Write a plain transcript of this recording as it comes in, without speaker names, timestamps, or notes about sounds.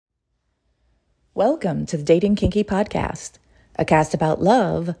Welcome to the Dating Kinky Podcast, a cast about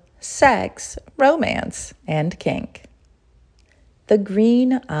love, sex, romance, and kink. The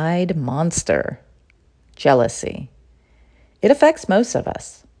green-eyed monster, jealousy. It affects most of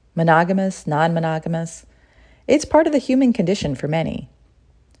us, monogamous, non-monogamous. It's part of the human condition for many.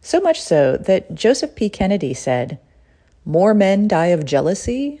 So much so that Joseph P. Kennedy said, "More men die of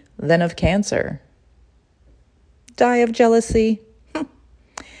jealousy than of cancer." Die of jealousy?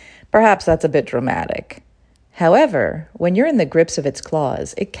 Perhaps that's a bit dramatic. However, when you're in the grips of its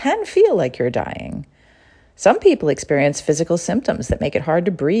claws, it can feel like you're dying. Some people experience physical symptoms that make it hard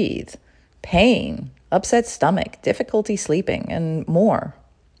to breathe, pain, upset stomach, difficulty sleeping, and more.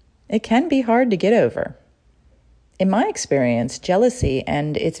 It can be hard to get over. In my experience, jealousy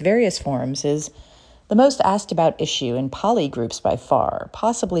and its various forms is the most asked about issue in poly groups by far,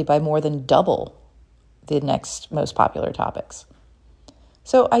 possibly by more than double the next most popular topics.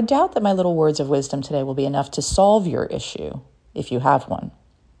 So I doubt that my little words of wisdom today will be enough to solve your issue, if you have one.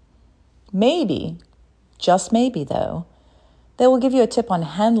 Maybe, just maybe though, they will give you a tip on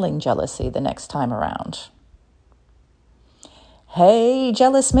handling jealousy the next time around. Hey,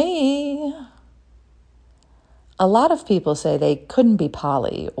 jealous me! A lot of people say they couldn't be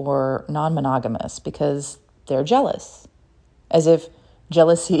poly or non-monogamous because they're jealous, as if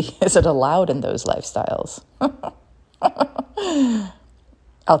jealousy isn't allowed in those lifestyles.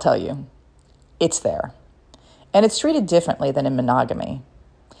 I'll tell you, it's there. And it's treated differently than in monogamy.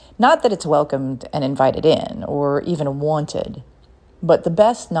 Not that it's welcomed and invited in, or even wanted, but the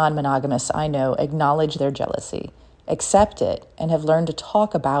best non-monogamists I know acknowledge their jealousy, accept it, and have learned to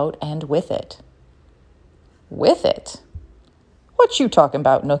talk about and with it. With it? What you talking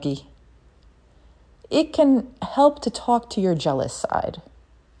about, Nookie? It can help to talk to your jealous side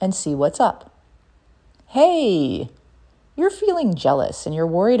and see what's up. Hey, you're feeling jealous and you're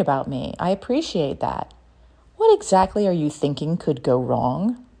worried about me. I appreciate that. What exactly are you thinking could go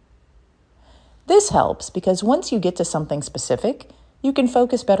wrong? This helps because once you get to something specific, you can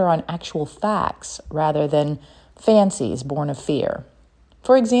focus better on actual facts rather than fancies born of fear.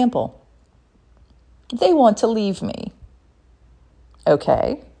 For example, they want to leave me.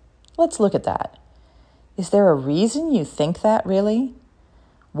 Okay, let's look at that. Is there a reason you think that, really?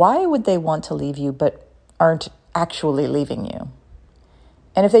 Why would they want to leave you but aren't actually leaving you?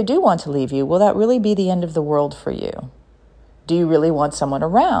 And if they do want to leave you, will that really be the end of the world for you? Do you really want someone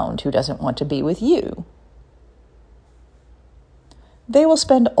around who doesn't want to be with you? They will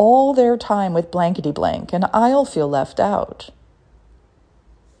spend all their time with blankety blank and I'll feel left out.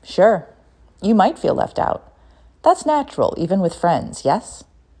 Sure, you might feel left out. That's natural, even with friends, yes?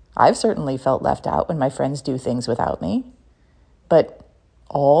 I've certainly felt left out when my friends do things without me. But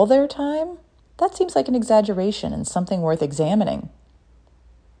all their time? That seems like an exaggeration and something worth examining.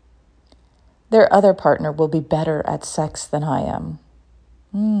 Their other partner will be better at sex than I am.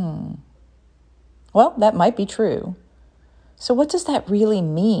 Well, that might be true. So what does that really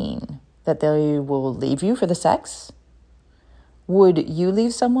mean? That they will leave you for the sex? Would you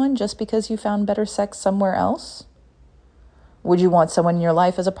leave someone just because you found better sex somewhere else? Would you want someone in your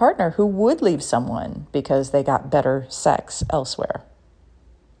life as a partner who would leave someone because they got better sex elsewhere?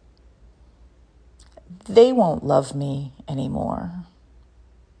 They won't love me anymore.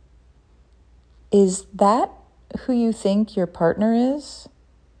 Is that who you think your partner is?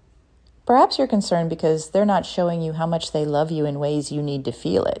 Perhaps you're concerned because they're not showing you how much they love you in ways you need to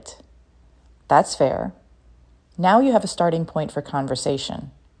feel it. That's fair. Now you have a starting point for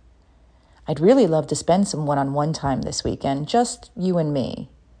conversation. I'd really love to spend some one-on-one time this weekend, just you and me.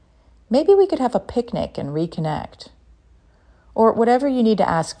 Maybe we could have a picnic and reconnect. Or whatever you need to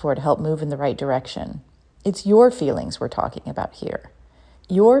ask for to help move in the right direction. It's your feelings we're talking about here.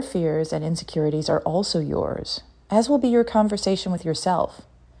 Your fears and insecurities are also yours, as will be your conversation with yourself.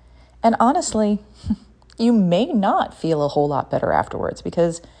 And honestly, you may not feel a whole lot better afterwards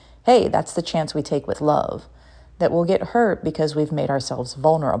because, hey, that's the chance we take with love, that we'll get hurt because we've made ourselves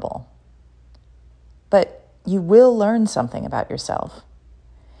vulnerable. But you will learn something about yourself.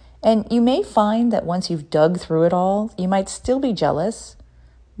 And you may find that once you've dug through it all, you might still be jealous,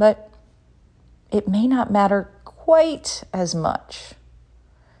 but it may not matter quite as much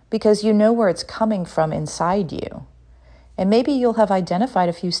because you know where it's coming from inside you. And maybe you'll have identified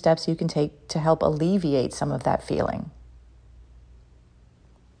a few steps you can take to help alleviate some of that feeling.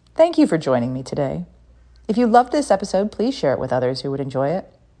 Thank you for joining me today. If you loved this episode, please share it with others who would enjoy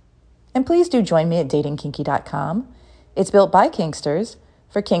it. And please do join me at datingkinky.com. It's built by Kinksters,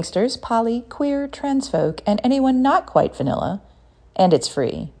 for Kinksters, poly, queer, trans folk, and anyone not quite vanilla, and it's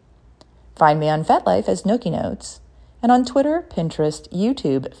free. Find me on FetLife as Nookie Notes, and on Twitter, Pinterest,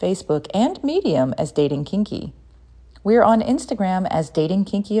 YouTube, Facebook, and Medium as Dating Kinky. We're on Instagram as Dating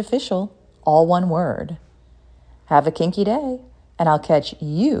Kinky Official, all one word. Have a kinky day, and I'll catch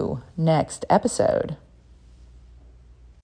you next episode.